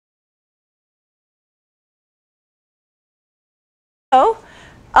So,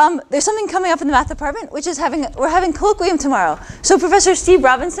 there's something coming up in the math department, which is we're having colloquium tomorrow. So Professor Steve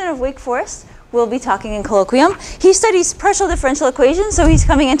Robinson of Wake Forest will be talking in colloquium. He studies partial differential equations, so he's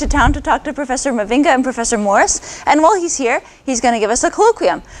coming into town to talk to Professor Mavinga and Professor Morris. And while he's here, he's going to give us a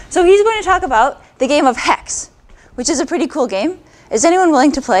colloquium. So he's going to talk about the game of hex, which is a pretty cool game. Is anyone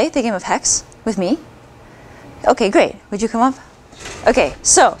willing to play the game of hex with me? Okay, great. Would you come up? Okay,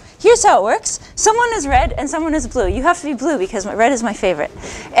 so here's how it works. Someone is red and someone is blue. You have to be blue because red is my favorite.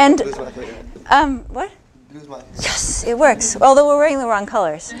 And Blue's my favorite. what? Blue's mine. Yes, it works. Although we're wearing the wrong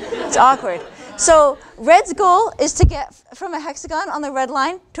colors. It's awkward. So red's goal is to get from a hexagon on the red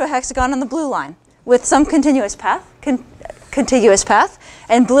line to a hexagon on the blue line with some continuous path. Contiguous path.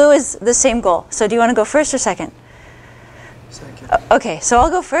 And blue is the same goal. So do you want to go first or second? Second. Okay, so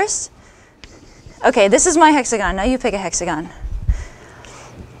I'll go first. Okay, this is my hexagon. Now you pick a hexagon.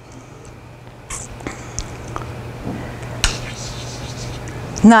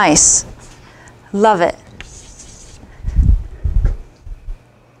 Nice. Love it.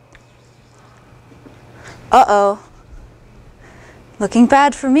 Uh-oh. Looking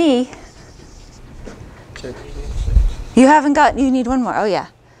bad for me. Check. You haven't got, you need one more. Oh, yeah.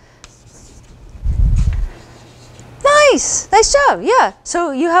 Nice. Nice job. Yeah.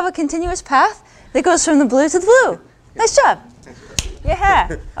 So you have a continuous path that goes from the blue to the blue. Nice job.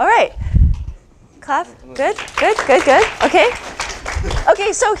 Yeah. All right. Clap. Good, good, good, good. Okay.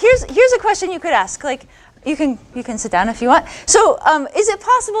 Okay, so here's a question you could ask. Like, you can sit down if you want. So, is it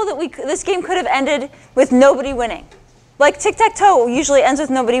possible that this game could have ended with nobody winning? Like tic-tac-toe usually ends with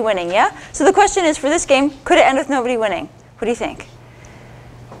nobody winning, yeah? So the question is, for this game, could it end with nobody winning? What do you think?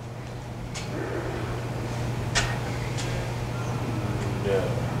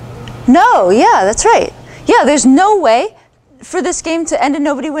 No, yeah, that's right. Yeah, there's no way for this game to end in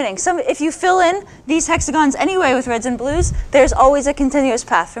nobody winning. If you fill in these hexagons anyway with reds and blues, there's always a continuous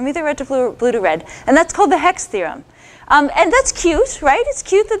path from either red to blue or blue to red. And that's called the hex theorem. And that's cute, right? It's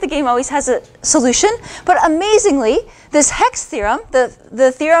cute that the game always has a solution. But amazingly, this hex theorem,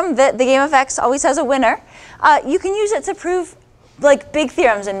 the theorem that the game of hex always has a winner, you can use it to prove like big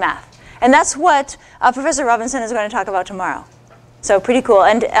theorems in math. And that's what Professor Robinson is going to talk about tomorrow. So pretty cool.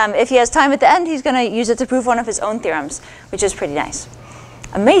 And if he has time at the end, he's going to use it to prove one of his own theorems, which is pretty nice.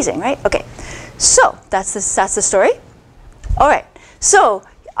 Amazing, right? OK. So that's the story. All right. So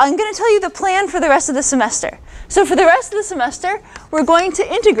I'm going to tell you the plan for the rest of the semester. So for the rest of the semester, we're going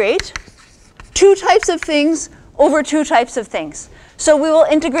to integrate two types of things over two types of things. So we will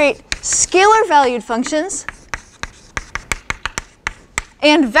integrate scalar valued functions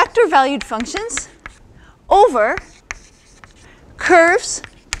and vector valued functions over curves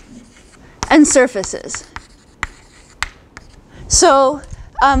and surfaces. So,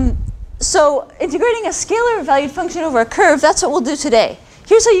 so integrating a scalar valued function over a curve, that's what we'll do today.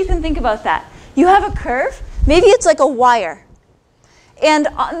 Here's how you can think about that. You have a curve. Maybe it's like a wire. And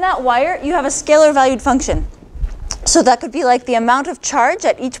on that wire, you have a scalar valued function. So that could be like the amount of charge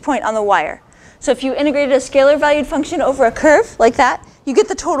at each point on the wire. So if you integrated a scalar valued function over a curve like that, you get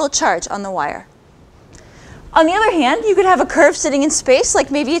the total charge on the wire. On the other hand, you could have a curve sitting in space,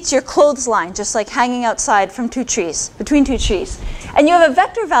 like maybe it's your clothesline, just like hanging outside from between two trees. And you have a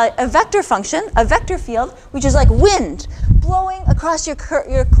vector function, a vector field, which is like wind blowing across your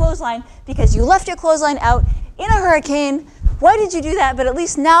clothesline because you left your clothesline out in a hurricane. Why did you do that? But at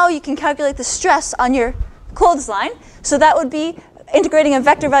least now you can calculate the stress on your clothesline. So that would be integrating a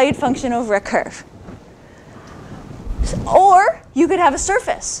vector valued function over a curve. Or you could have a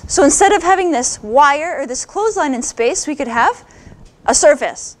surface. So instead of having this wire or this clothesline in space, we could have a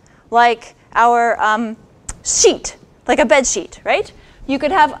surface, like our sheet, like a bed sheet, right? You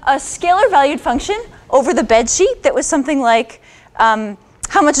could have a scalar valued function over the bed sheet that was something like how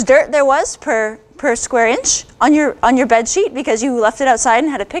much dirt there was per square inch on your bed sheet because you left it outside and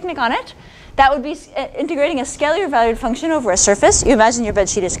had a picnic on it. That would be integrating a scalar valued function over a surface. You imagine your bed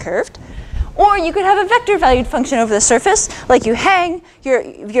sheet is curved. Or you could have a vector valued function over the surface, like you hang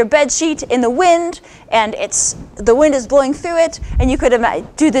your bed sheet in the wind, and the wind is blowing through it, and you could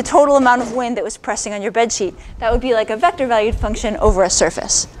do the total amount of wind that was pressing on your bed sheet. That would be like a vector valued function over a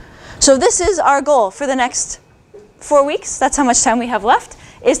surface. So this is our goal for the next 4 weeks. That's how much time we have left,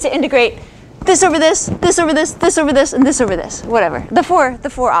 is to integrate this over this, this over this, this over this, and this over this, whatever, the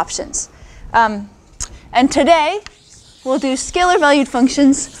four options. And today, we'll do scalar valued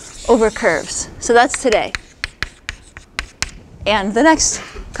functions over curves. So that's today. And the next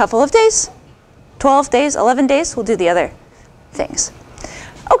couple of days, 12 days, 11 days, we'll do the other things.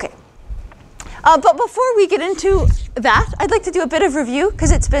 OK. But before we get into that, I'd like to do a bit of review, because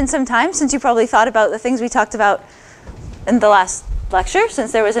it's been some time since you probably thought about the things we talked about in the last lecture,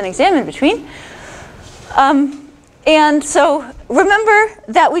 since there was an exam in between. And so remember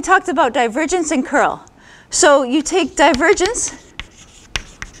that we talked about divergence and curl. So you take divergence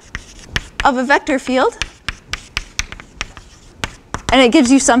of a vector field, and it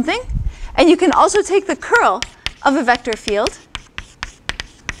gives you something. And you can also take the curl of a vector field,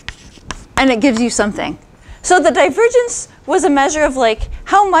 and it gives you something. So the divergence was a measure of like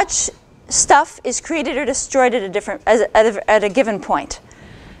how much stuff is created or destroyed at a given point.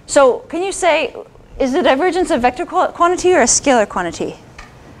 So can you say, is the divergence a vector quantity or a scalar quantity?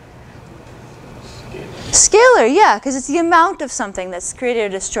 Scalar, yeah, because it's the amount of something that's created or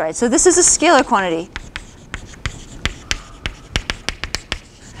destroyed. So this is a scalar quantity.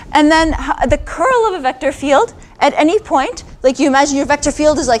 And then the curl of a vector field at any point, like you imagine your vector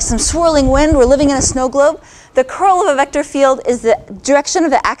field is like some swirling wind, we're living in a snow globe. The curl of a vector field is the direction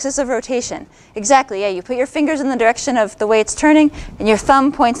of the axis of rotation. Exactly, yeah, you put your fingers in the direction of the way it's turning, and your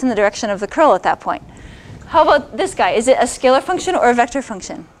thumb points in the direction of the curl at that point. How about this guy? Is it a scalar function or a vector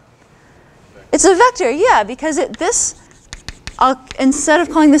function? It's a vector, yeah, because instead of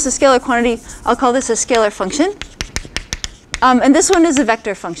calling this a scalar quantity, I'll call this a scalar function. And this one is a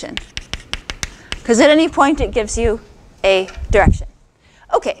vector function, because at any point it gives you a direction.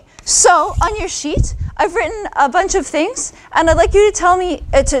 OK, so on your sheet, I've written a bunch of things, and I'd like you to tell me,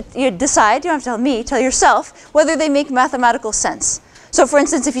 you decide, you don't have to tell me, tell yourself, whether they make mathematical sense. So for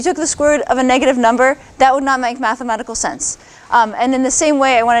instance, if you took the square root of a negative number, that would not make mathematical sense. And in the same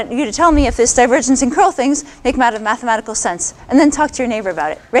way, I wanted you to tell me if this divergence and curl things make mathematical sense. And then talk to your neighbor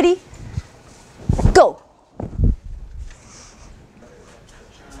about it. Ready? Go.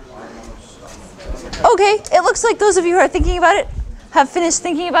 OK, it looks like those of you who are thinking about it have finished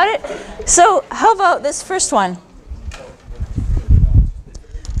thinking about it. So how about this first one?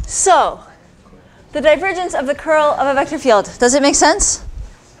 So the divergence of the curl of a vector field. Does it make sense?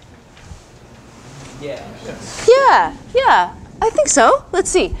 Yeah. Yeah, I think so. Let's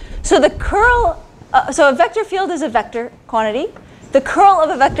see. So the curl, so a vector field is a vector quantity. The curl of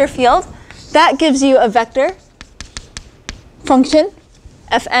a vector field, that gives you a vector function,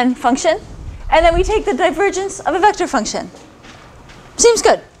 Fn function. And then we take the divergence of a vector function. Seems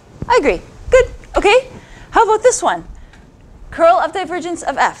good. I agree. Good. OK. How about this one? Curl of divergence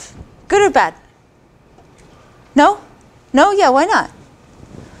of f. Good or bad? No? No? Yeah, why not?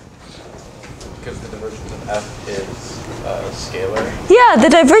 Because the divergence of f is scalar. Yeah, the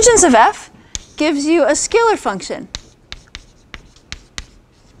divergence of f gives you a scalar function.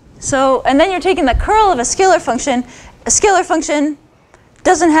 So, and then you're taking the curl of a scalar function. A scalar function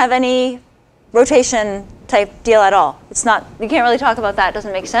doesn't have any rotation type deal at all. It's not, you can't really talk about that. It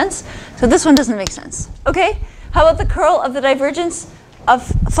doesn't make sense. So this one doesn't make sense. OK? How about the curl of the divergence of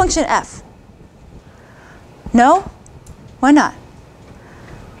function f? No? Why not?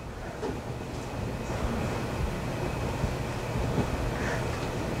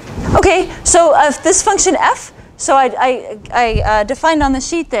 OK, so this function f, so I defined on the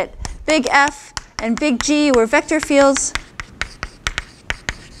sheet that big F and big G were vector fields,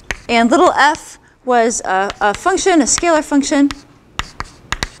 and little f was a function, a scalar function.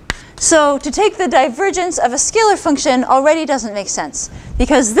 So to take the divergence of a scalar function already doesn't make sense,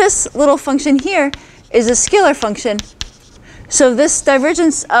 because this little function here is a scalar function. So this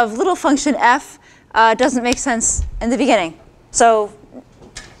divergence of little function f doesn't make sense in the beginning. So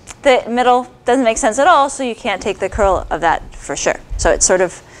the middle doesn't make sense at all, so you can't take the curl of that for sure. So it's sort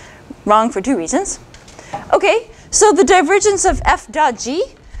of wrong for two reasons. OK, so the divergence of f dot g.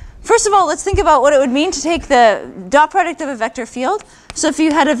 First of all, let's think about what it would mean to take the dot product of a vector field. So if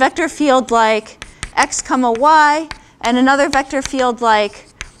you had a vector field like x comma y and another vector field like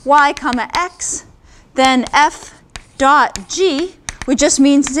y comma x, then f dot g would just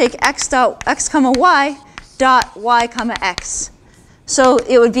mean to take x comma y dot y comma x. So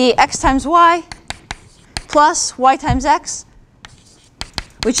it would be x times y plus y times x,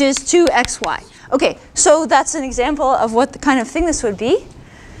 which is 2xy. OK, so that's an example of what the kind of thing this would be.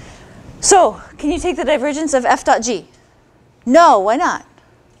 So can you take the divergence of f dot g? No, why not?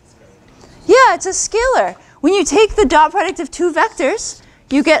 Yeah, it's a scalar. When you take the dot product of two vectors,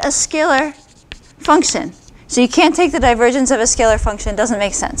 you get a scalar function. So you can't take the divergence of a scalar function. Doesn't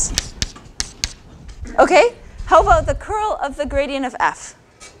make sense. OK, how about the curl of the gradient of f?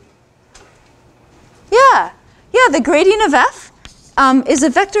 Yeah, the gradient of f is a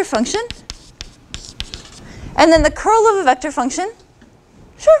vector function. And then the curl of a vector function,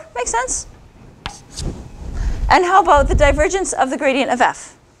 sure, makes sense. And how about the divergence of the gradient of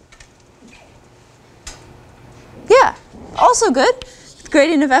f? Yeah, also good. The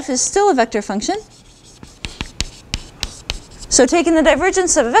gradient of f is still a vector function. So taking the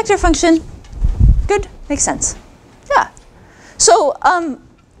divergence of a vector function, good, makes sense. Yeah. So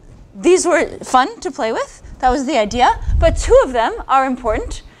these were fun to play with. That was the idea. But two of them are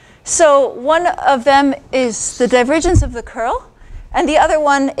important. So one of them is the divergence of the curl, and the other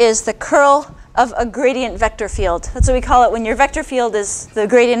one is the curl of a gradient vector field. That's what we call it when your vector field is the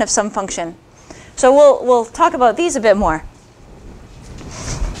gradient of some function. So we'll talk about these a bit more.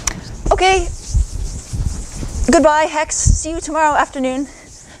 Okay. Goodbye, Hex. See you tomorrow afternoon.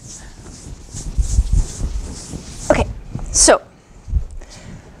 Okay, so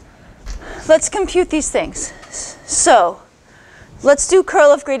let's compute these things. So let's do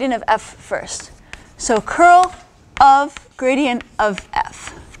curl of gradient of f first. So curl of gradient of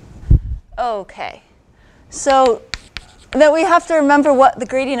f. Okay, so then we have to remember what the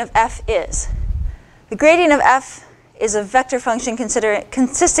gradient of f is. The gradient of f is a vector function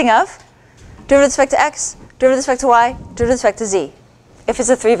consisting of derivative with respect to x, derivative with respect to y, derivative with respect to z, if it's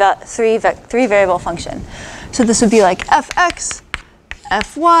a three variable function. So this would be like fx,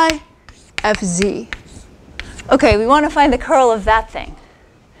 fy, fz. Okay, we want to find the curl of that thing.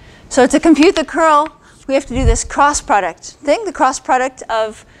 So to compute the curl, we have to do this cross product thing, the cross product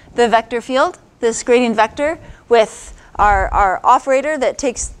of the vector field, this gradient vector, with our operator that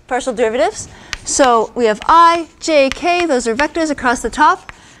takes partial derivatives. So we have I, j, k, those are vectors across the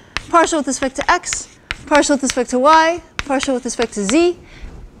top, partial with respect to x, partial with respect to y, partial with respect to z,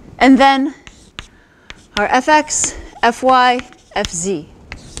 and then our fx, fy, fz.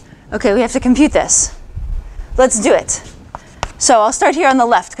 Okay, we have to compute this. Let's do it. So I'll start here on the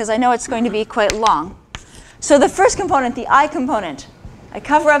left, because I know it's going to be quite long. So the first component, the I component, I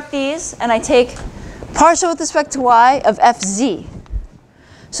cover up these, and I take partial with respect to y of fz.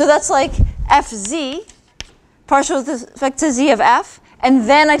 So that's like fz, partial with respect to z of f, and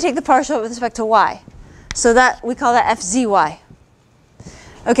then I take the partial with respect to y. So that we call that fzy.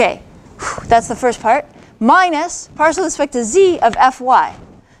 Okay, that's the first part. Minus partial with respect to z of fy.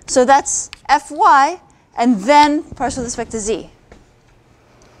 So that's fy, and then partial with respect to z.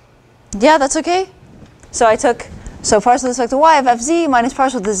 Yeah, that's okay? So I took, partial with respect to y of fz minus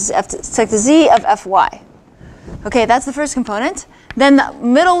partial with respect to z of fy. Okay, that's the first component. Then the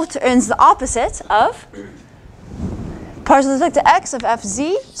middle turns the opposite of partial with respect to x of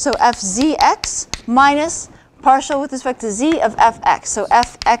fz, so fzx, minus partial with respect to z of fx, so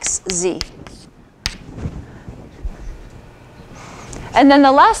fxz. And then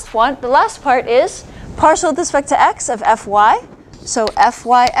the last part is partial with respect to x of fy, so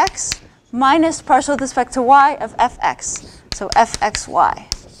fyx, minus partial with respect to y of fx, so fxy.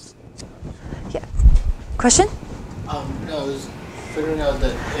 Yeah. Question? No, I was figuring out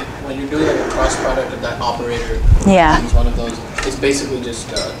that when you're doing like a cross product of that operator, Yeah. it's one of those. It's basically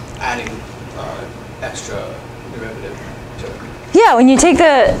just adding extra derivative to it. Yeah, when you take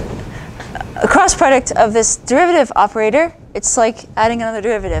the cross product of this derivative operator, it's like adding another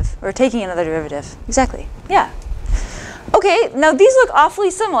derivative or taking another derivative. Exactly. Yeah. Okay, now these look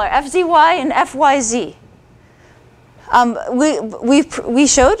awfully similar, fzy and fyz. We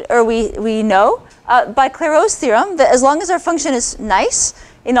showed, or we know, by Clairaut's theorem, that as long as our function is nice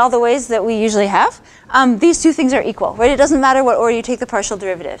in all the ways that we usually have, these two things are equal, right? It doesn't matter what order you take the partial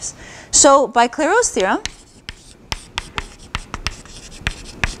derivatives. So by Clairaut's theorem,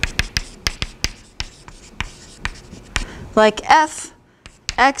 like f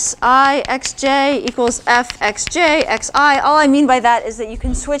xi xj equals f xj xi. All I mean by that is that you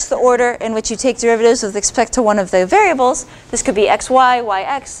can switch the order in which you take derivatives with respect to one of the variables. This could be xy,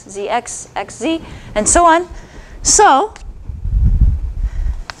 yx, zx, xz, and so on. So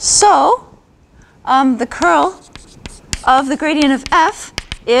the curl of the gradient of f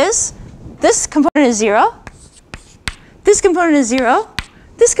is this component is 0, this component is 0,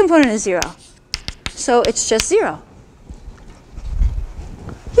 this component is 0. So it's just 0.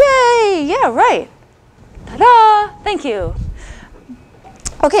 Yay! Yeah, right. Ta-da! Thank you.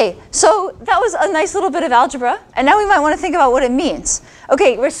 Okay, so that was a nice little bit of algebra, and now we might want to think about what it means.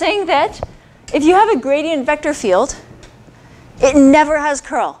 Okay, we're saying that if you have a gradient vector field, it never has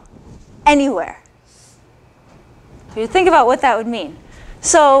curl anywhere. So you think about what that would mean.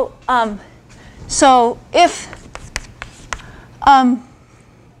 So, if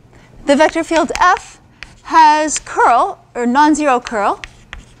the vector field f has curl, or non-zero curl,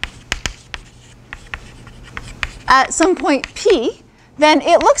 at some point p, then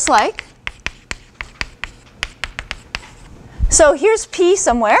it looks like, so here's p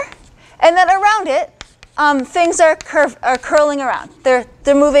somewhere, and then around it, things are curling around. They're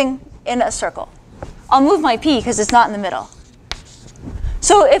moving in a circle. I'll move my p because it's not in the middle.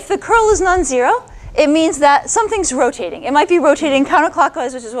 So if the curl is non-zero, it means that something's rotating. It might be rotating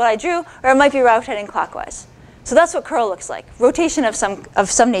counterclockwise, which is what I drew, or it might be rotating clockwise. So that's what curl looks like, rotation of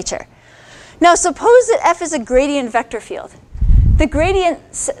some nature. Now suppose that f is a gradient vector field. The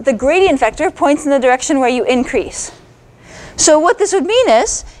gradient vector points in the direction where you increase. So what this would mean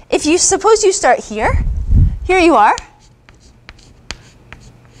is, if you suppose you start here, here you are,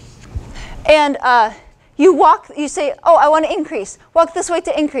 and you walk, you say, oh, I want to increase. Walk this way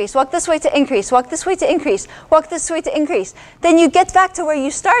to increase, walk this way to increase, walk this way to increase, walk this way to increase. Then you get back to where you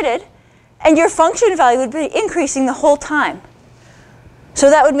started, and your function value would be increasing the whole time. So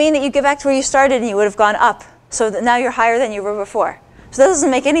that would mean that you get back to where you started and you would have gone up. So that now you're higher than you were before. So that doesn't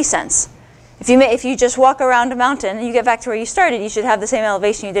make any sense. If you just walk around a mountain and you get back to where you started, you should have the same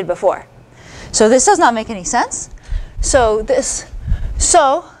elevation you did before. So this does not make any sense. So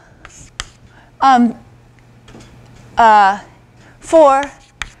for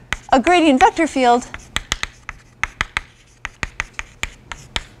a gradient vector field,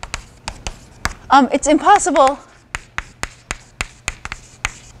 it's impossible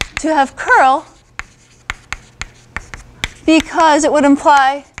to have curl because it would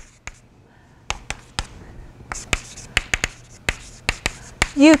imply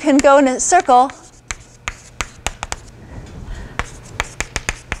you can go in a circle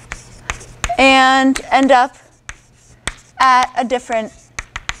and end up at a different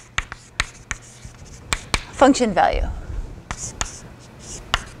function value.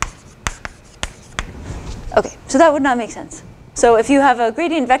 Okay, so that would not make sense. So if you have a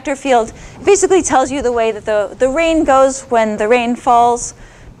gradient vector field, it basically tells you the way that the rain goes when the rain falls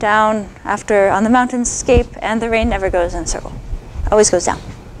down on the mountainscape, and the rain never goes in a circle. Always goes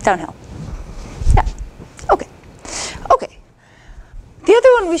downhill. Yeah, okay. Okay. The other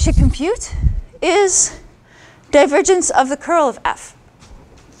one we should compute is divergence of the curl of f.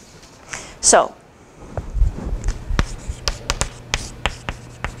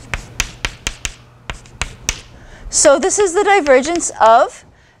 So this is the divergence of,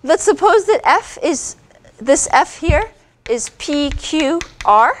 let's suppose that this f here is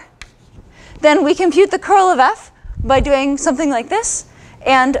PQR. Then we compute the curl of f by doing something like this.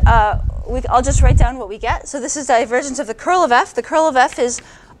 And I'll just write down what we get. So this is divergence of the curl of f. The curl of f is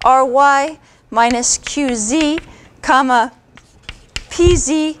ry minus qz, comma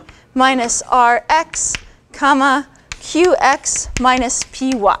pz minus rx, comma qx minus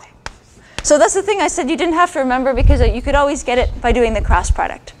py. So that's the thing I said you didn't have to remember, because you could always get it by doing the cross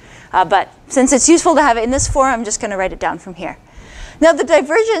product. But since it's useful to have it in this form, I'm just going to write it down from here. Now the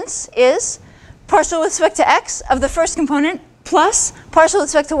divergence is partial with respect to x of the first component plus partial with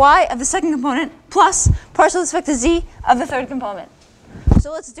respect to y of the second component plus partial with respect to z of the third component.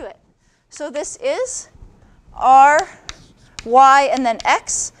 So let's do it. So this is ry and then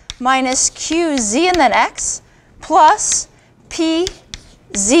x minus qz and then x plus p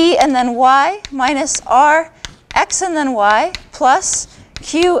z and then y minus r x and then y plus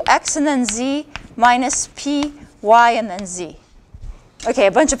q x and then z minus p y and then z. Okay,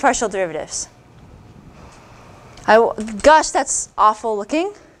 a bunch of partial derivatives. Gosh, that's awful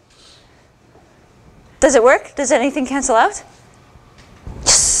looking. Does it work? Does anything cancel out?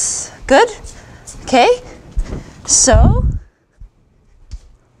 Yes. Good. Okay. So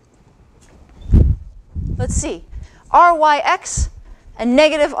let's see. Ryx and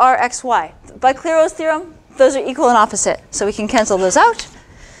negative rxy. By Clairaut's theorem, those are equal and opposite. So we can cancel those out.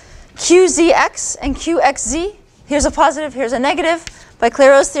 Qzx and qxz. Here's a positive, here's a negative. By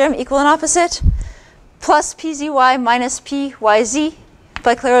Clairaut's theorem, equal and opposite. Plus pzy minus pyz.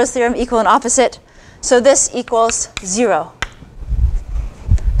 By Clairaut's theorem, equal and opposite. So this equals 0.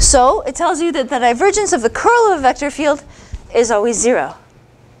 So it tells you that the divergence of the curl of a vector field is always 0.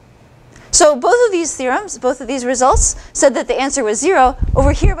 So both of these theorems, both of these results, said that the answer was 0.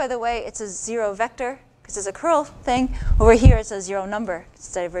 Over here, by the way, it's a 0 vector, because it's a curl thing. Over here, it's a 0 number. It's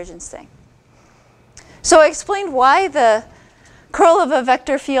a divergence thing. So I explained why the curl of a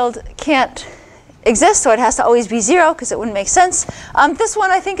vector field can't exist, so it has to always be 0, because it wouldn't make sense. This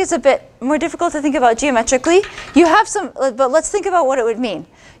one, I think, is a bit more difficult to think about geometrically. You have some, but let's think about what it would mean.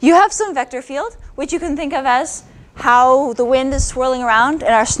 You have some vector field, which you can think of as how the wind is swirling around in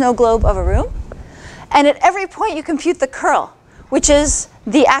our snow globe of a room. And at every point, you compute the curl, which is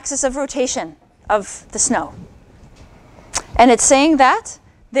the axis of rotation of the snow. And it's saying that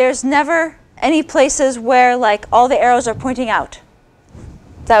there's never any places where like all the arrows are pointing out.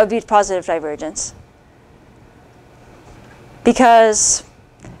 That would be positive divergence. Because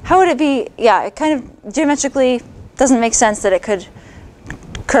how would it be? Yeah, it kind of geometrically doesn't make sense that it could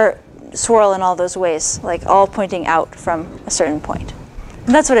swirl in all those ways, like all pointing out from a certain point.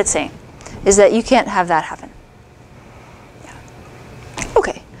 And that's what it's saying. is that you can't have that happen. Yeah.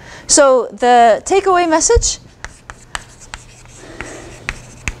 Okay, so the takeaway message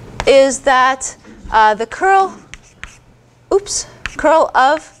is that the curl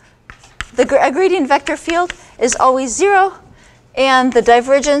of a gradient vector field is always 0, and the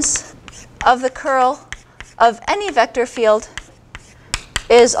divergence of the curl of any vector field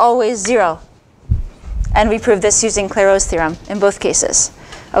is always 0. And we proved this using Clairaut's theorem in both cases.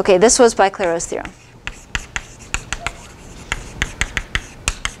 Okay, this was by Clairaut's theorem.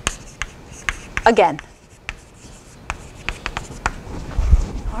 Again.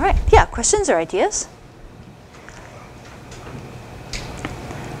 All right, yeah, questions or ideas?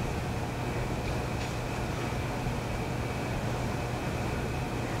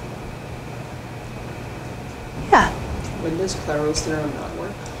 Yeah. When does Clairaut's theorem not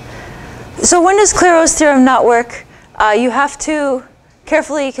work? So when does Clairaut's theorem not work? You have to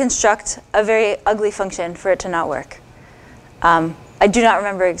carefully construct a very ugly function for it to not work. I do not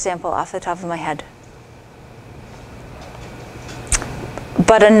remember an example off the top of my head.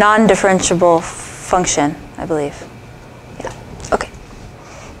 But a non-differentiable function, I believe. Yeah. Okay.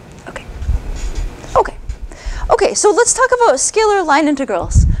 Okay. Okay. Okay, so let's talk about scalar line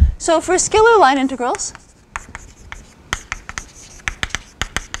integrals. So for scalar line integrals,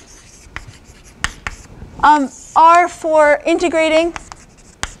 are for integrating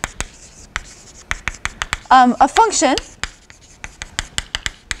a function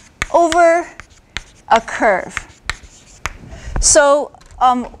over a curve. So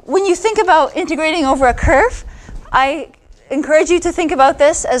when you think about integrating over a curve, I encourage you to think about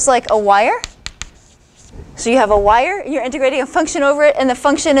this as like a wire. So you have a wire, you're integrating a function over it, and the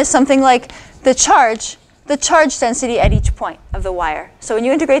function is something like the charge density at each point of the wire. So when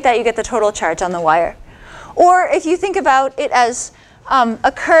you integrate that, you get the total charge on the wire. Or if you think about it as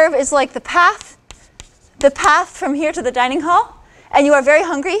a curve is like the path from here to the dining hall, and you are very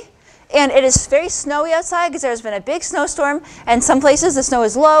hungry, and it is very snowy outside because there's been a big snowstorm, and some places the snow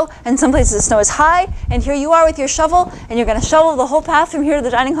is low, and some places the snow is high, and here you are with your shovel, and you're going to shovel the whole path from here to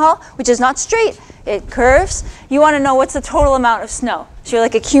the dining hall, which is not straight, it curves. You want to know what's the total amount of snow. So you're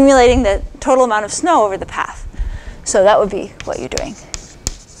like accumulating the total amount of snow over the path. So that would be what you're doing.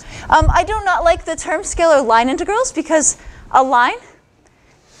 I do not like the term scalar line integrals because a line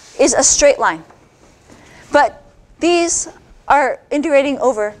is a straight line. But these are integrating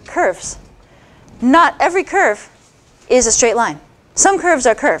over curves. Not every curve is a straight line. Some curves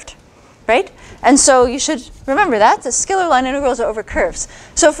are curved, right? And so you should remember that. The scalar line integrals are over curves.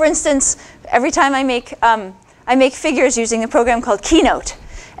 So for instance, every time I make figures using a program called Keynote.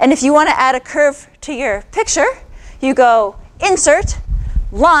 And if you want to add a curve to your picture, you go Insert,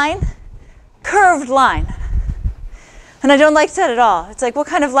 Line, Curved Line. And I don't like that at all. It's like, what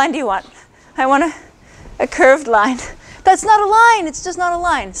kind of line do you want? I want a curved line. That's not a line. It's just not a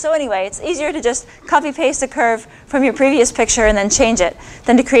line. So anyway, it's easier to just copy-paste a curve from your previous picture and then change it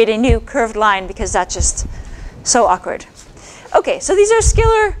than to create a new curved line, because that's just so awkward. OK, so these are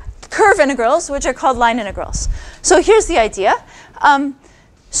scalar curve integrals, which are called line integrals. So here's the idea.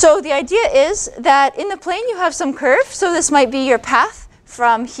 So the idea is that in the plane you have some curve. So this might be your path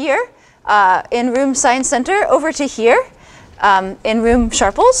from here in room Science Center over to here in room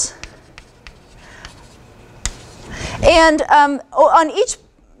Sharples. And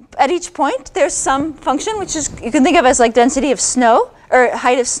at each point, there's some function, which is you can think of as like density of snow or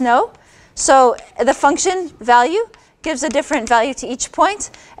height of snow. So the function value gives a different value to each point,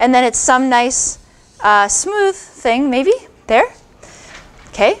 and then it's some nice smooth thing, maybe there.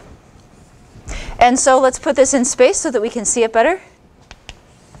 Okay. And so let's put this in space so that we can see it better.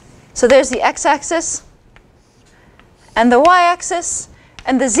 So there's the x-axis, and the y-axis,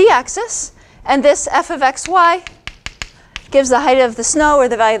 and the z-axis, and this f of xy gives the height of the snow or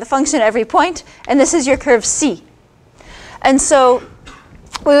the value of the function at every point, and this is your curve C. And so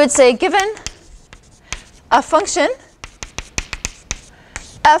we would say, given a function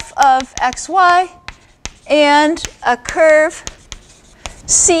f of xy and a curve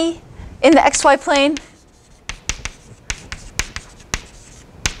C in the xy plane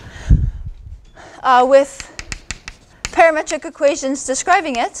with parametric equations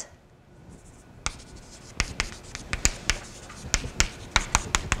describing it,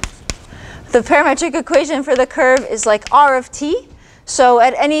 the parametric equation for the curve is like r of t. So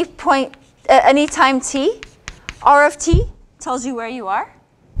at any point, at any time t, r of t tells you where you are.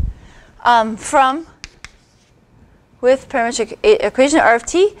 With parametric equation r of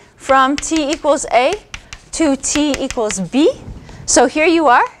t, from t equals a to t equals b. So here you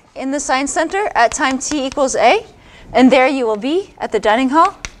are in the Science Center at time t equals a, and there you will be at the dining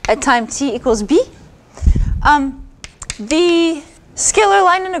hall at time t equals b. The scalar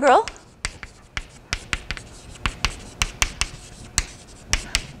line integral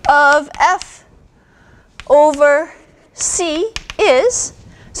of f over c is,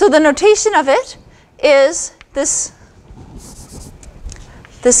 so the notation of it is this,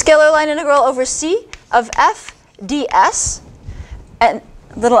 the scalar line integral over c of f ds, and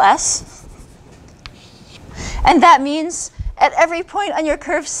little s. And that means at every point on your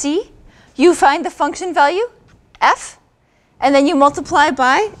curve c, you find the function value f, and then you multiply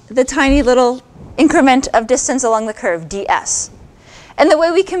by the tiny little increment of distance along the curve, ds. And the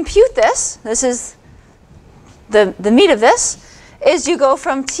way we compute this, this is the meat of this, is you go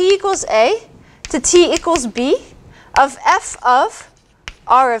from t equals a to t equals b of f of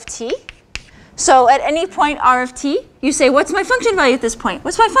r of t. So at any point r of t, you say, what's my function value at this point?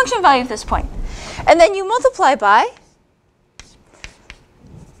 What's my function value at this point? And then you multiply by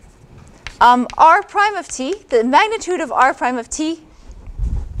r prime of t, the magnitude of r prime of t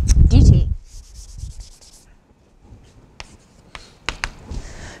dt.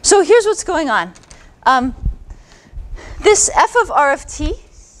 So here's what's going on. This f of r of t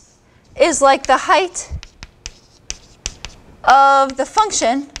is like the height of the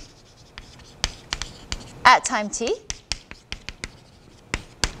function at time t.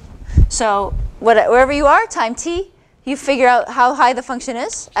 So wherever you are, time t, you figure out how high the function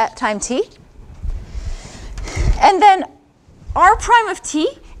is at time t. And then r prime of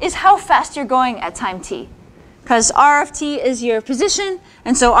t is how fast you're going at time t. Because r of t is your position,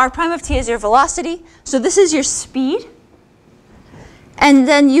 and so r prime of t is your velocity. So this is your speed. And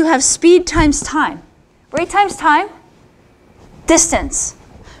then you have speed times time. Rate times time, distance.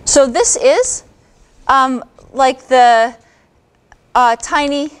 So this is like the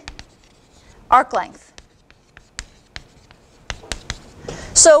tiny arc length.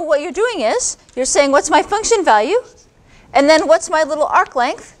 So what you're doing is, you're saying, what's my function value? And then what's my little arc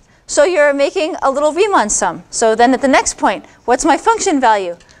length? So you're making a little Riemann sum. So then at the next point, what's my function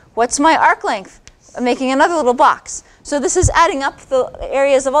value? What's my arc length? I'm making another little box. So this is adding up the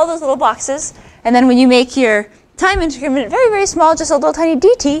areas of all those little boxes. And then when you make your time increment very, very small, just a little tiny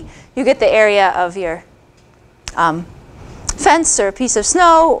dt, you get the area of your fence or a piece of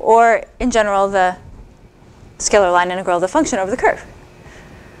snow, or in general, the scalar line integral of the function over the curve.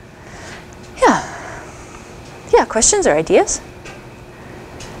 Yeah, questions or ideas?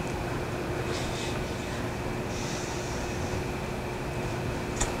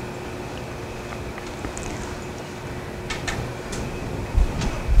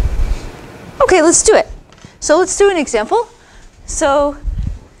 Okay, let's do it. So let's do an example. So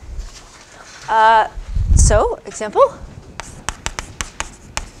example.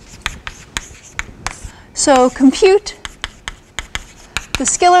 So compute the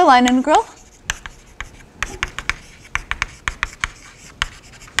scalar line integral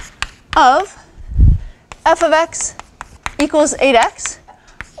of f of x equals 8x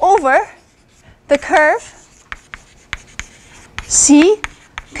over the curve C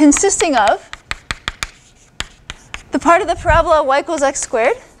consisting of the part of the parabola y equals x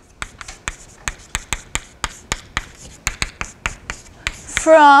squared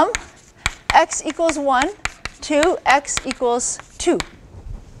from x equals 1 to x equals 2.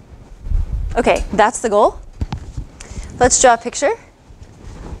 Okay, that's the goal. Let's draw a picture.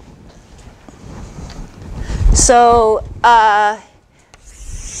 So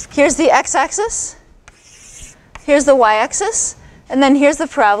here's the x-axis, here's the y-axis, and then here's the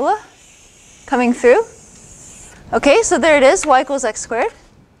parabola coming through. Okay, so there it is, y equals x squared.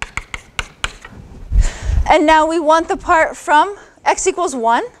 And now we want the part from x equals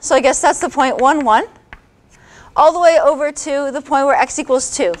 1, so I guess that's the point 1, 1, all the way over to the point where x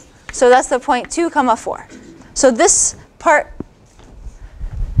equals 2. So that's the point 2, 4. So this part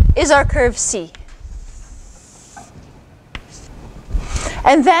is our curve C.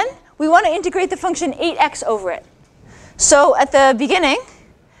 And then we want to integrate the function 8x over it. So at the beginning,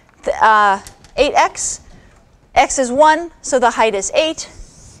 8x, x is 1, so the height is 8.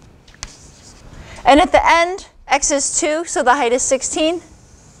 And at the end, x is 2, so the height is 16.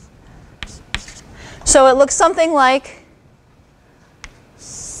 So it looks something like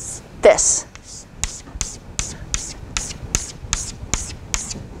this.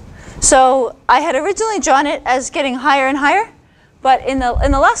 So I had originally drawn it as getting higher and higher, but in the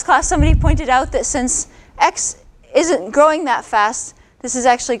last class, somebody pointed out that since x isn't growing that fast, this is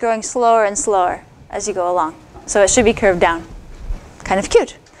actually growing slower and slower as you go along. So it should be curved down. Kind of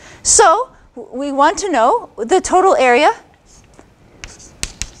cute. So we want to know the total area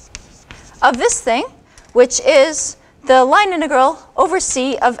of this thing, which is the line integral over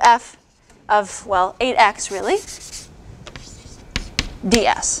c of f of, well, 8x really,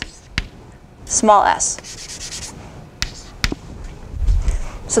 ds, small s.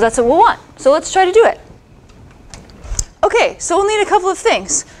 So that's what we'll want. So let's try to do it. Okay, so we'll need a couple of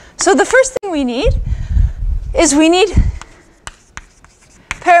things. So the first thing we need is we need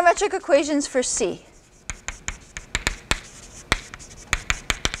parametric equations for c.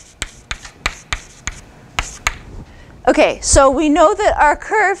 Okay, so we know that our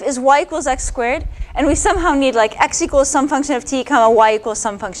curve is y equals x squared, and we somehow need like x equals some function of t, comma y equals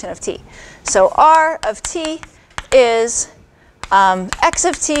some function of t. So r of t is x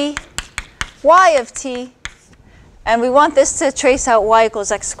of t, y of t, and we want this to trace out y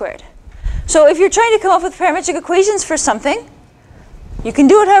equals x squared. So if you're trying to come up with parametric equations for something, you can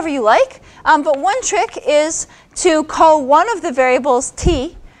do it however you like, but one trick is to call one of the variables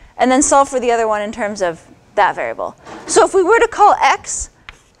t, and then solve for the other one in terms of that variable. So if we were to call x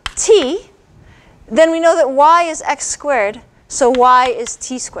t, then we know that y is x squared, so y is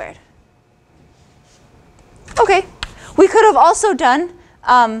t squared. Okay, we could have also done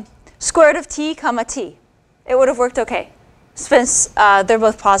square root of t comma t. It would have worked okay, since they're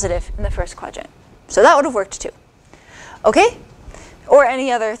both positive in the first quadrant. So that would have worked too. Okay, or any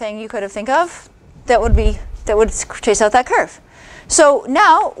other thing you could have think of that would trace out that curve. So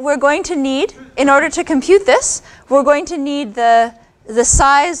now we're going to need, in order to compute this, we're going to need the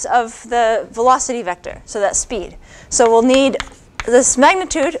size of the velocity vector, so that's speed. So we'll need this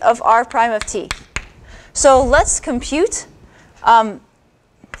magnitude of r prime of t. So let's compute r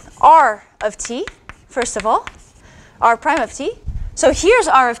of t, first of all, r prime of t. So here's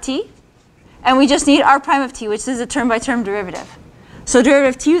r of t, and we just need r prime of t, which is a term-by-term derivative. So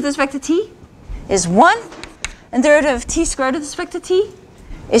derivative of t with respect to t is 1. And derivative of t squared with respect to t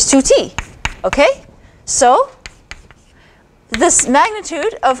is 2t. Okay? So this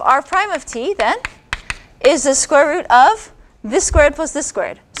magnitude of r prime of t, then, is the square root of this squared plus this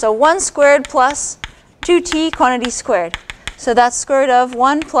squared. So 1 squared plus 2t quantity squared. So that's square root of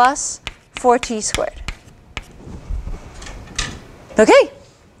 1 plus 4t squared. Okay,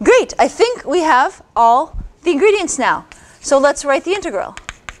 great. I think we have all the ingredients now. So let's write the integral.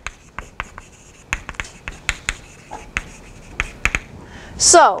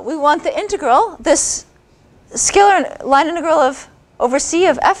 So we want the integral, this scalar line integral of over c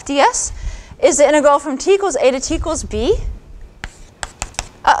of f ds is the integral from t equals a to t equals b.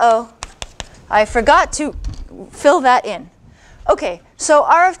 Uh-oh, I forgot to fill that in. Okay, so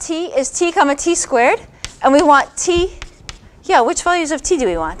r of t is t comma t squared, and we want t, yeah, which values of t do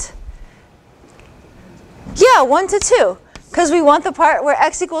we want? Yeah, 1 to 2, because we want the part where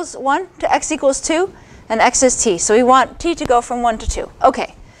x equals 1 to x equals 2, and x is t. So we want t to go from 1 to 2.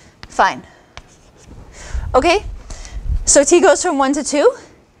 Okay, fine. Okay, so t goes from 1 to 2.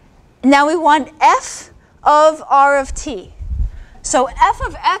 Now we want f of r of t. So f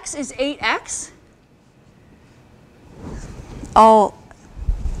of x is 8x. I'll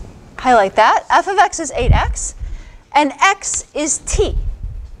highlight that. F of x is 8x, and x is t.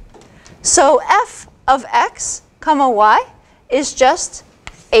 So f of x comma y is just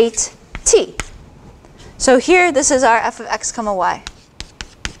 8t. So here, this is our f of x comma y.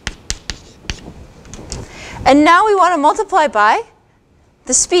 And now we want to multiply by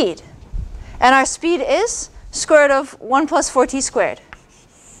the speed. And our speed is square root of 1 plus 4t squared.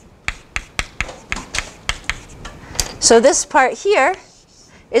 So this part here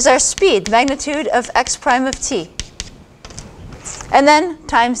is our speed, magnitude of x prime of t. And then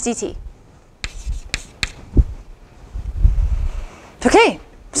times dt. Okay.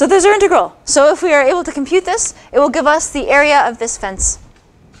 So there's our integral. So if we are able to compute this, it will give us the area of this fence.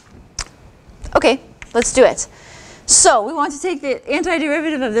 Okay, let's do it. So we want to take the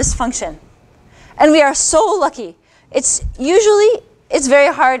antiderivative of this function. And we are so lucky. It's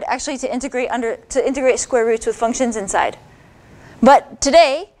very hard actually to integrate square roots with functions inside. But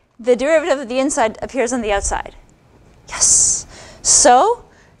today, the derivative of the inside appears on the outside. Yes. So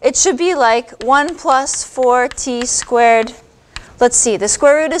it should be like 1 plus 4t squared. Let's see, the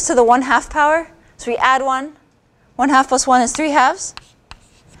square root is to the 1/2 power. So we add 1. 1/2 plus 1 is 3/2.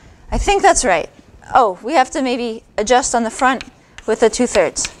 I think that's right. Oh, we have to maybe adjust on the front with the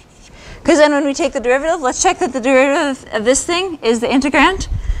 2/3. Because then when we take the derivative, let's check that the derivative of this thing is the integrand.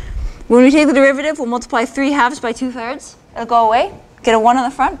 When we take the derivative, we'll multiply 3/2 by 2/3. It'll go away. Get a 1 on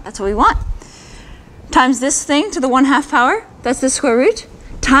the front. That's what we want. Times this thing to the 1/2 power. That's the square root.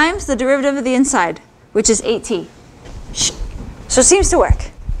 Times the derivative of the inside, which is 8t. So it seems to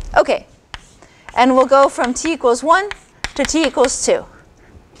work. Okay. And we'll go from t equals 1 to t equals 2.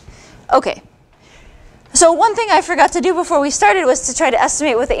 Okay. So one thing I forgot to do before we started was to try to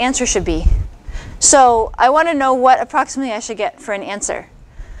estimate what the answer should be. So I want to know what approximately I should get for an answer.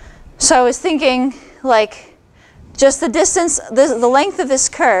 So I was thinking, like, just the distance, the length of this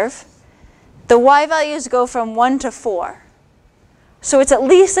curve, the y values go from 1 to 4. So it's at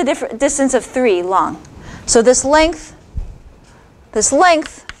least a different distance of 3 long. So this length is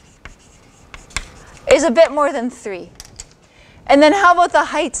a bit more than 3. And then how about the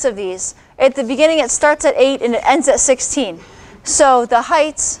heights of these? At the beginning it starts at 8 and it ends at 16. So the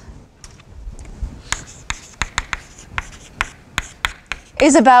heights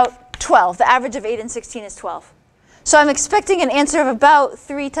is about 12. The average of 8 and 16 is 12. So I'm expecting an answer of about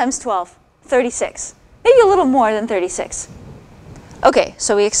 3 times 12, 36. Maybe a little more than 36. Okay,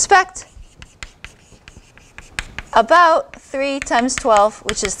 so we expect about 3 times 12,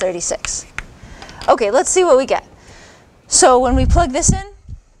 which is 36. Okay, let's see what we get. So when we plug this in,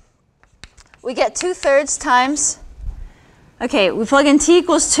 we get 2/3 times, okay, we plug in t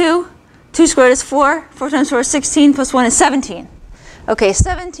equals 2. 2 squared is 4. 4 times 4 is 16, plus 1 is 17. Okay,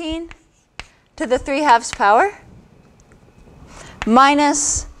 17 to the 3/2 power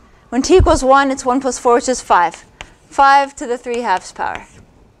minus, when t equals 1, it's 1 plus 4, which is 5. 5 to the 3/2 power.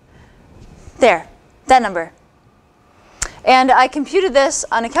 There, that number. And I computed this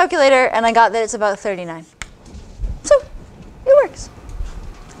on a calculator, and I got that it's about 39. So it works.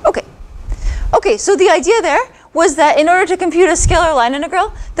 Okay. Okay, so the idea there was that in order to compute a scalar line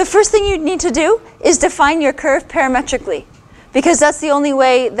integral, the first thing you need to do is define your curve parametrically, because that's the only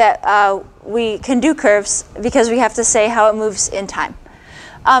way that we can do curves, because we have to say how it moves in time.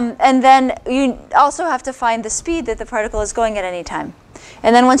 And then you also have to find the speed that the particle is going at any time.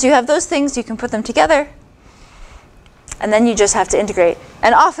 And then once you have those things, you can put them together, and then you just have to integrate.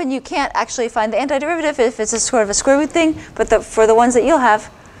 And often you can't actually find the antiderivative if it's a sort of a square root thing, but for the ones that you'll have,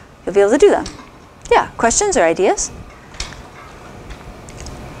 you'll be able to do them. Yeah, questions or ideas?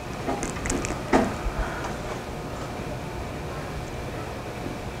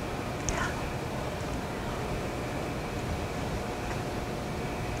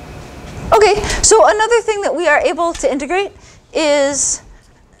 Okay, so another thing that we are able to integrate is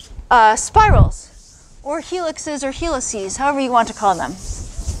spirals, or helixes, or helices, however you want to call them.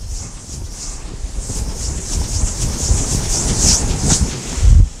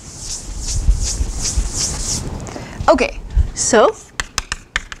 Okay, so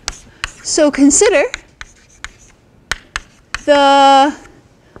consider the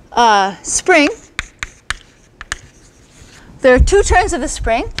spring. There are two turns of the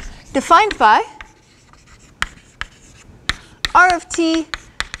spring defined by r of t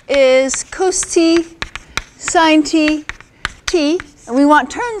is cos t sine t, and we want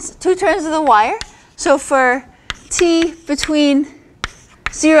two turns of the wire. So for t between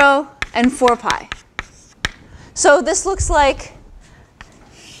 0 and 4 pi. So this looks like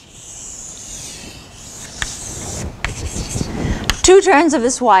two turns of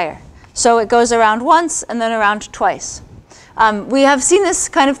this wire. So it goes around once and then around twice. We have seen this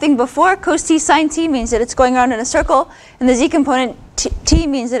kind of thing before. Cos t sine t means that it's going around in a circle, and the z component t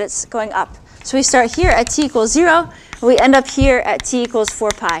means that it's going up. So we start here at t equals 0, and we end up here at t equals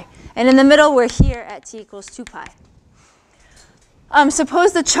 4 pi. And in the middle, we're here at t equals 2 pi.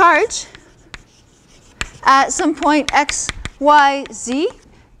 Suppose the charge at some point x, y, z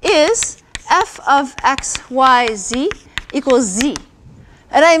is f of x, y, z equals z.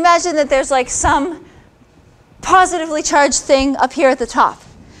 And I imagine that there's like some positively charged thing up here at the top.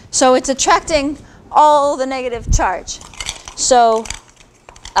 So it's attracting all the negative charge. So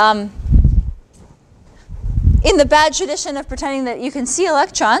in the bad tradition of pretending that you can see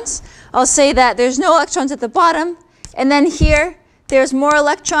electrons, I'll say that there's no electrons at the bottom, and then here there's more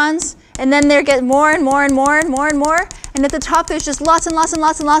electrons, and then there get more and more and more and more and more, and at the top there's just lots and lots and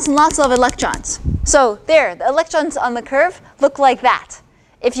lots and lots and lots of electrons. So there, the electrons on the curve look like that,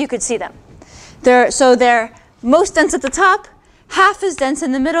 if you could see them. So they're most dense at the top, half as dense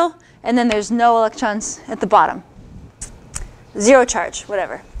in the middle, and then there's no electrons at the bottom. Zero charge,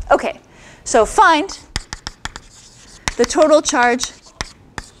 whatever. Okay, so find the total charge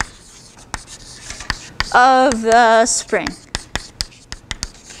of the spring.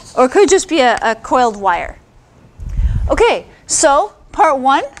 Or it could just be a coiled wire. Okay, so part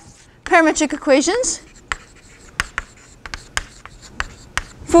 1, parametric equations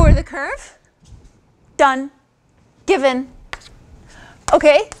for the curve. Done. Given.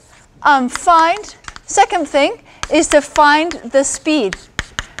 Okay, second thing is to find the speed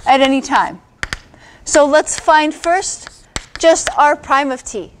at any time. So let's find first just r prime of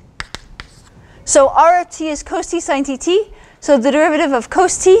t. So r of t is cos t sine t t. So the derivative of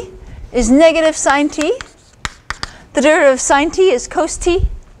cos t is negative sine t. The derivative of sine t is cos t.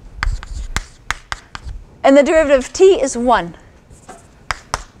 And the derivative of t is 1.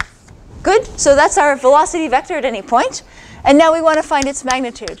 Good? So that's our velocity vector at any point. And now we want to find its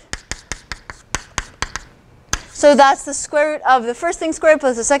magnitude. So that's the square root of the first thing squared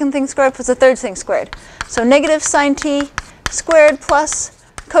plus the second thing squared plus the third thing squared. So negative sine t squared plus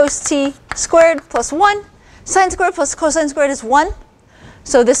cos t squared plus 1. Sine squared plus cosine squared is 1.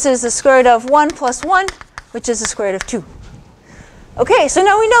 So this is the square root of 1 plus 1, which is the square root of 2. OK, so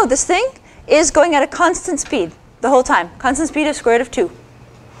now we know this thing is going at a constant speed the whole time. Constant speed of square root of 2.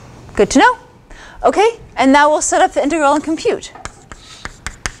 Good to know. OK, and now we'll set up the integral and compute.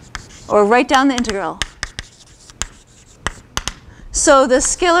 Or write down the integral. So the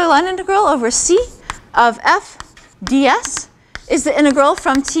scalar line integral over c of f ds is the integral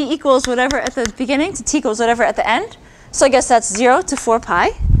from t equals whatever at the beginning to t equals whatever at the end. So I guess that's 0 to 4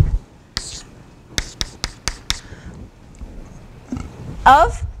 pi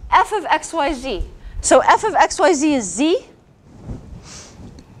of f of xyz. So f of xyz is z,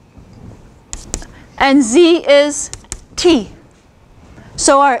 and z is t.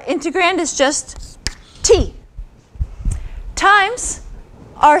 So our integrand is just t times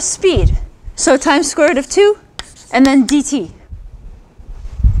our speed. So times square root of 2, and then dt.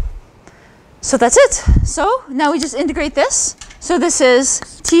 So that's it. So now we just integrate this. So this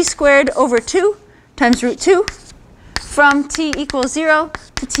is t squared over 2 times root 2 from t equals 0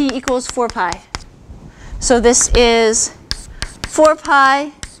 to t equals 4 pi. So this is 4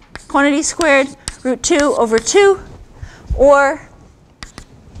 pi quantity squared root 2 over 2, or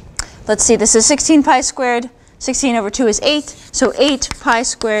let's see, this is 16 pi squared. 16 over 2 is 8, so 8 pi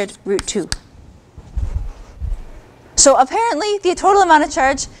squared root 2. So apparently the total amount of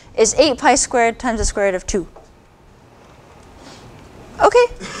charge is 8 pi squared times the square root of 2. OK.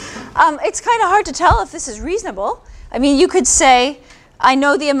 It's kind of hard to tell if this is reasonable. I mean, you could say, I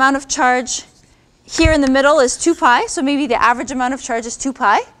know the amount of charge here in the middle is 2 pi, so maybe the average amount of charge is 2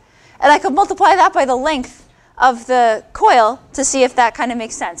 pi. And I could multiply that by the length of the coil to see if that kind of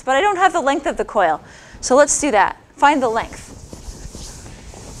makes sense. But I don't have the length of the coil. So let's do that. Find the length.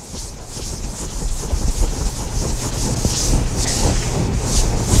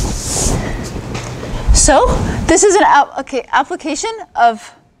 So this is an application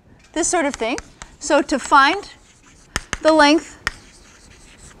of this sort of thing. So to find the length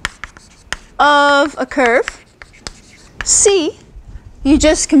of a curve, C, you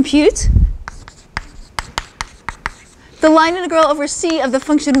just compute the line integral over C of the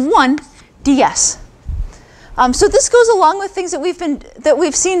function 1 ds. So this goes along with things that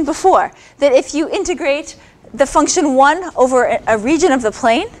we've seen before, that if you integrate the function 1 over a region of the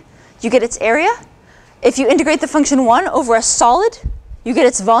plane, you get its area. If you integrate the function 1 over a solid, you get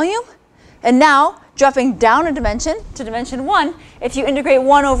its volume. And now, dropping down a dimension to dimension 1, if you integrate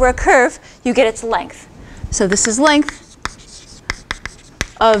 1 over a curve, you get its length. So this is length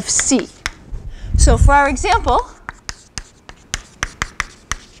of C. So for our example,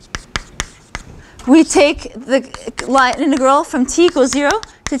 we take the line integral from t equals 0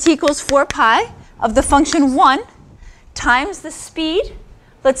 to t equals 4 pi of the function 1 times the speed.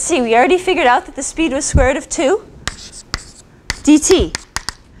 Let's see, we already figured out that the speed was square root of 2 dt.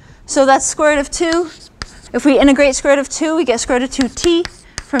 So that's square root of 2. If we integrate square root of 2, we get square root of 2t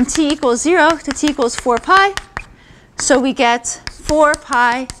from t equals 0 to t equals 4 pi. So we get 4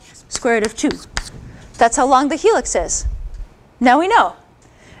 pi square root of 2. That's how long the helix is. Now we know.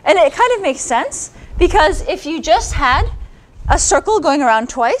 And it kind of makes sense, because if you just had a circle going around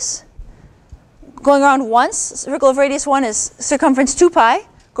twice, going around once, circle of radius 1 is circumference 2 pi,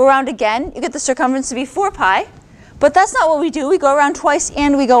 go around again, you get the circumference to be 4 pi. But that's not what we do. We go around twice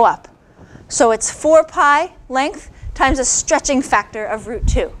and we go up. So it's 4 pi length times a stretching factor of root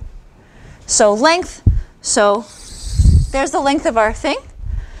 2. So length, so there's the length of our thing.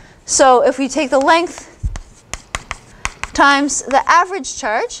 So if we take the length times the average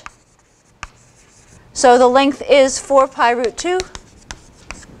charge, so the length is 4 pi root 2,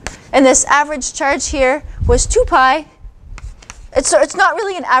 and this average charge here was 2 pi. It's not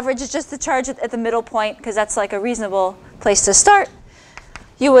really an average, it's just the charge at the middle point, because that's like a reasonable place to start.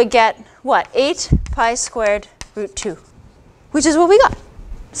 You would get, what, 8 pi squared root 2, which is what we got.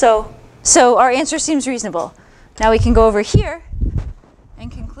 So our answer seems reasonable. Now we can go over here and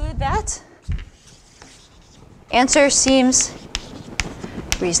conclude that answer seems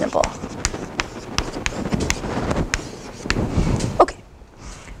reasonable. OK.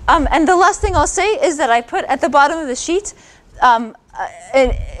 And the last thing I'll say is that I put at the bottom of the sheet,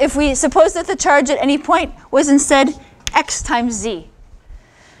 if we suppose that the charge at any point was instead x times z.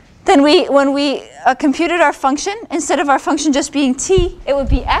 then when we computed our function, instead of our function just being t, it would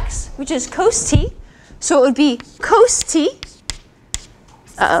be x, which is cos t. So it would be cos t,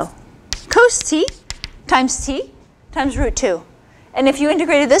 cos t times root 2. And if you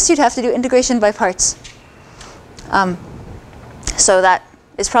integrated this, you'd have to do integration by parts. So that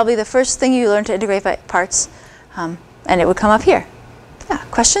is probably the first thing you learn to integrate by parts. And it would come up here. Yeah,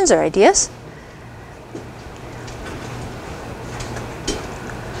 questions or ideas?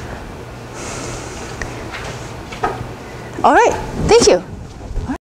 All right, thank you.